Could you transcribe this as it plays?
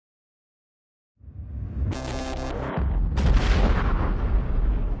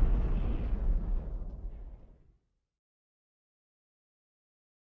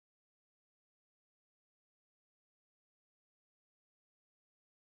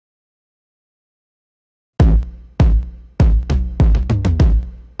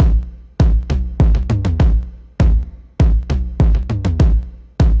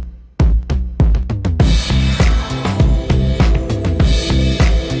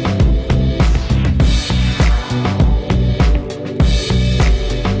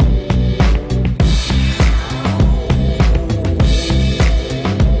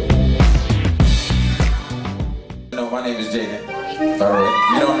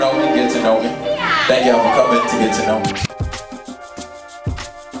know me, get to know me. Thank y'all for coming to get to know me.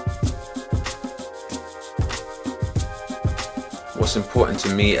 What's important to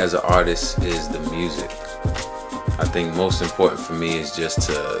me as an artist is the music. I think most important for me is just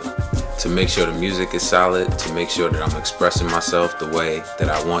to make sure the music is solid, to make sure that I'm expressing myself the way that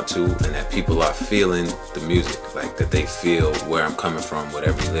I want to, and that people are feeling the music, like that they feel where I'm coming from with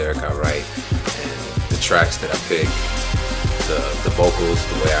every lyric I write, and the tracks that I pick, the vocals,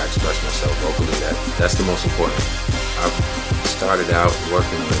 the way I express myself vocally. That's the most important. I've started out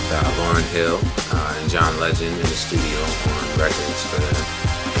working with Lauryn Hill and John Legend in the studio on records for them,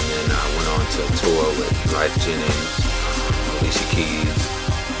 and then I went on to tour with Life Jennings, Alicia Keys,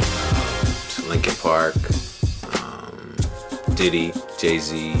 Linkin Park, Diddy,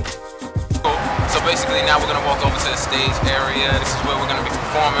 Jay-Z. So basically now we're gonna walk over to the stage area. This is where we're gonna be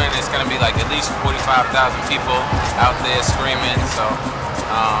performing. It's gonna be like at least 45,000 people out there screaming. So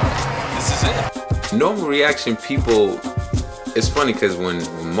this is it. Normal reaction, people, it's funny because when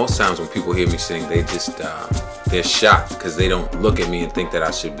most times when people hear me sing, they just, they're shocked because they don't look at me and think that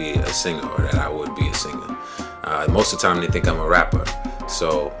I should be a singer or that I would be a singer. Most of the time they think I'm a rapper.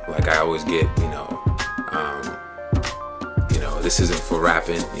 So like I always get, this isn't for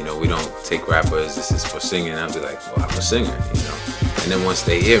rapping, we don't take rappers, this is for singing. I'll be like, well, I'm a singer, And then once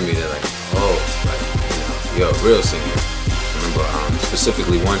they hear me, they're like, oh, like, you're a real singer. I remember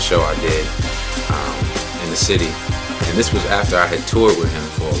specifically one show I did in the city, and this was after I had toured with him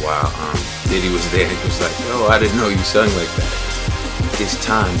for a while. Diddy was there, and he was like, yo, I didn't know you sung like that. It's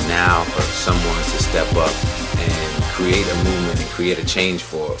time now for someone to step up and create a movement and create a change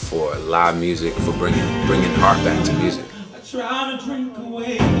for live music, for bringing heart back to music. Try to drink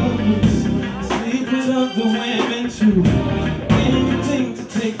away the blues, sleep with other women too. Anything to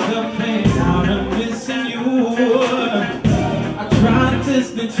take the pain out of missing you. I tried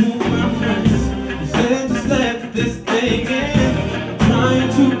listening to my friends who said just let this thing in. I'm trying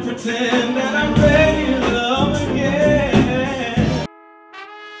to pretend that I'm ready to love again.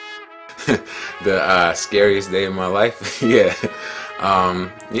 The scariest day of my life, yeah.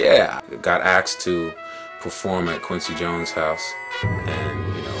 I got asked to perform at Quincy Jones' house,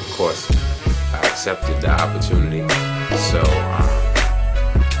 and of course I accepted the opportunity. So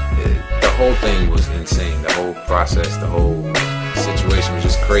the whole thing was insane. The whole process, the whole situation was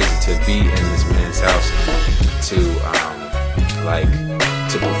just crazy to be in this man's house and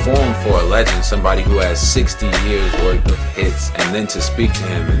to perform for a legend, somebody who has 60 years worth of hits, and then to speak to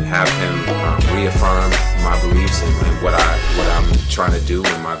him and have him reaffirm my beliefs and what I'm trying to do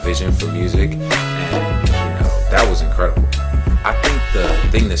and my vision for music. And that was incredible. I think the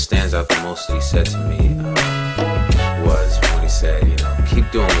thing that stands out the most that he said to me was when he said,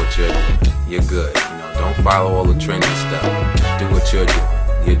 keep doing what you're doing. You're good. Don't follow all the trendy stuff. Do what you're doing.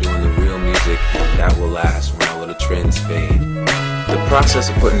 You're doing the real music, and that will last when all of the trends fade. The process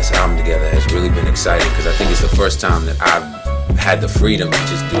of putting this album together has really been exciting because I think it's the first time that I've had the freedom to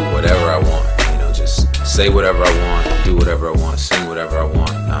just do whatever I want. Just say whatever I want, do whatever I want, sing whatever I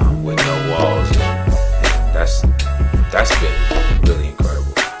want, with no walls. That's been really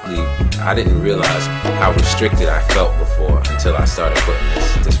incredible. I didn't realize how restricted I felt before until I started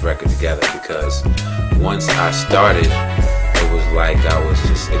putting this record together, because once I started, it was like I was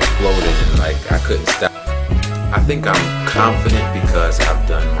just exploding and like I couldn't stop. I think I'm confident because I've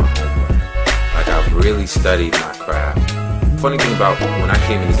done my homework. Like I've really studied my craft. Funny thing about when I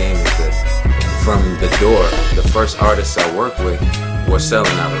came in the game is that from the door, the first artists I worked with were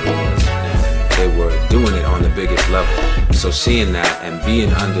selling out arenas. They were doing it on the biggest level. So seeing that and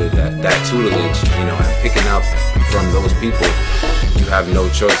being under that tutelage, and picking up from those people, you have no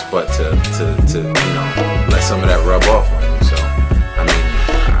choice but to let some of that rub off on you. So,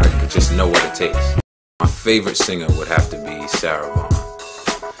 I could just know what it takes. My favorite singer would have to be Sarah Vaughan.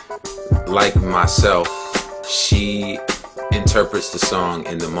 Like myself, she interprets the song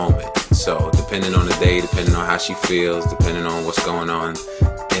in the moment. So depending on the day, depending on how she feels, depending on what's going on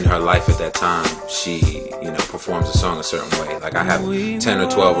in her life at that time, she, performs a song a certain way. Like I have 10 or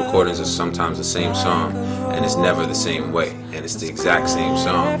 12 recordings of sometimes the same song, and it's never the same way, and it's the exact same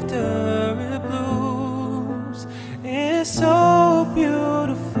song. It's so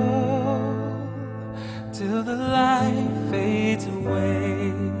beautiful till the light fades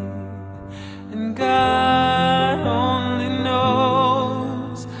away, and God only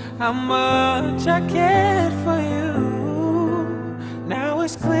knows how much I cared for you. Now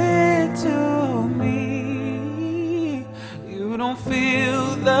it's clear to me you don't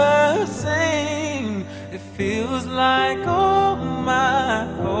feel the same. It feels like all my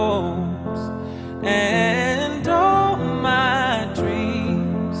hopes and all my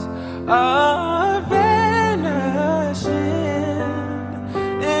dreams are vanishing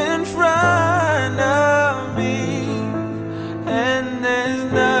in front of me, and there's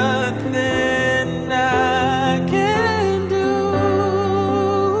nothing I can do.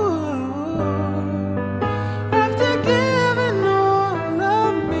 After giving all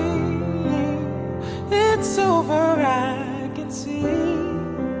of me, it's over, I can see.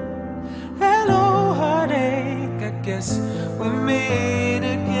 Hello, heartache, I guess we meet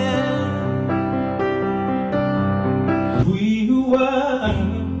again. We were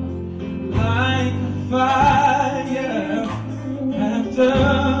like fire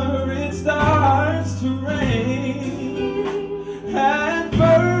after it starts to rain. At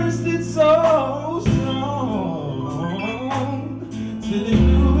first it's so strong till it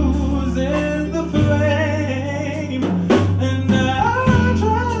loses the flame, and I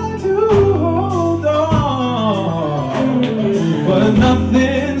try to hold on, but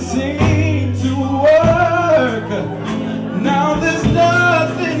nothing seemed to work. Now there's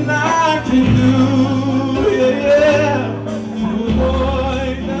nothing I can do, yeah, to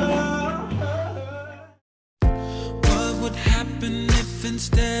avoid the hurt. What would happen if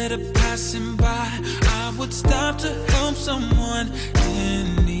instead of passing by, I would stop to help someone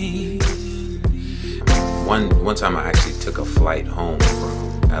in need? One time I actually took a flight home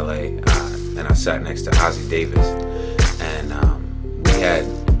from LA, and I sat next to Ozzie Davis, and we had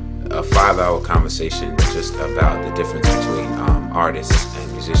a 5-hour conversation just about the difference between artists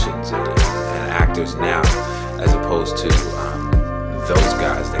and musicians and actors now, as opposed to those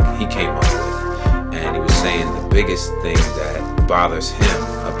guys that he came up with. And he was saying the biggest thing that bothers him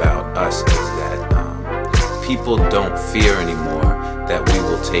about us is that people don't fear anymore that we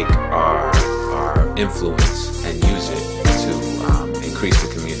will take our influence and use it to increase the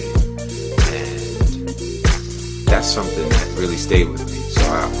community. And that's something that really stayed with me. So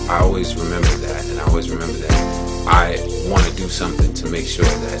I always remember that, and I always remember that I want to do something to make sure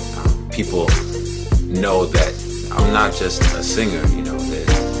that people know that I'm not just a singer, you know, that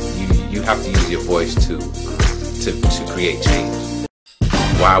you have to use your voice to create change.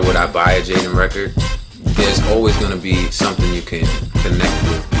 Why would I buy a Jaiden record? There's always going to be something you can connect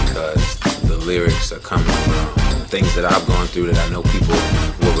with, because the lyrics are coming from things that I've gone through that I know people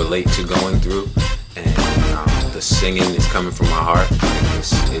will relate to going through, and the singing is coming from my heart.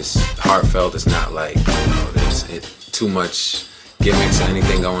 It's heartfelt. It's not like, you know, it's too much gimmicks or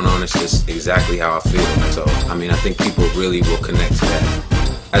anything going on. It's just exactly how I feel. So I mean, I think people really will connect to that.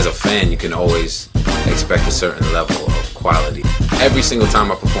 As a fan, you can always expect a certain level of quality. Every single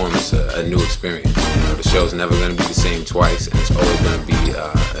time I perform, it's a new experience. You know, the show's never going to be the same twice, and it's always going to be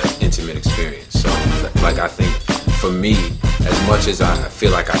an intimate experience. So, like, I think for me, as much as I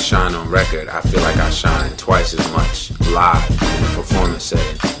feel like I shine on record, I feel like I shine twice as much live in a performance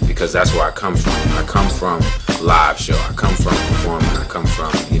setting, because that's where I come from. I come from live show. I come from performing. I come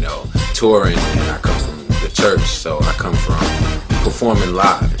from, you know, touring, and I come from the church. So I come from performing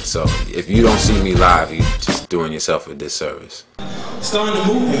live. So if you don't see me live, you're just doing yourself a disservice. Starting the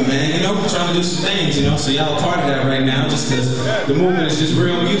movement, man, you know, we're trying to do some things, you know, so y'all part of that right now, just because the movement is just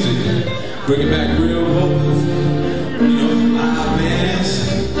real music, bringing back real vocals, you know, live bands,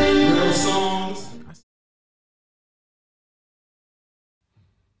 real songs.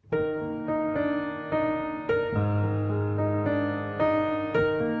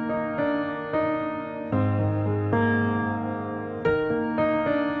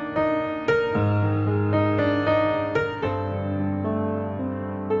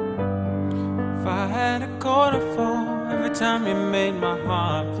 If I had a quarter for every time you made my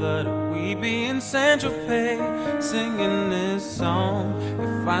heart flutter, we'd be in Central Pay singing this song.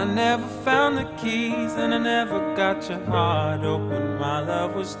 If I never found the keys and I never got your heart open, my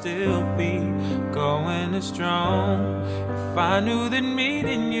love would still be going strong. If I knew that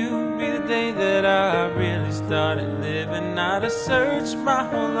meeting you'd be the day that I really started living, I'd have searched my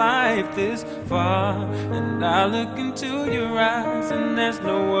whole life this far. And I look into your eyes, and there's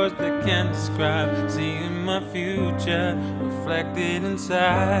no words that can describe seeing my future reflected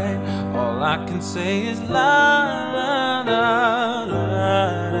inside. All I can say is la la la.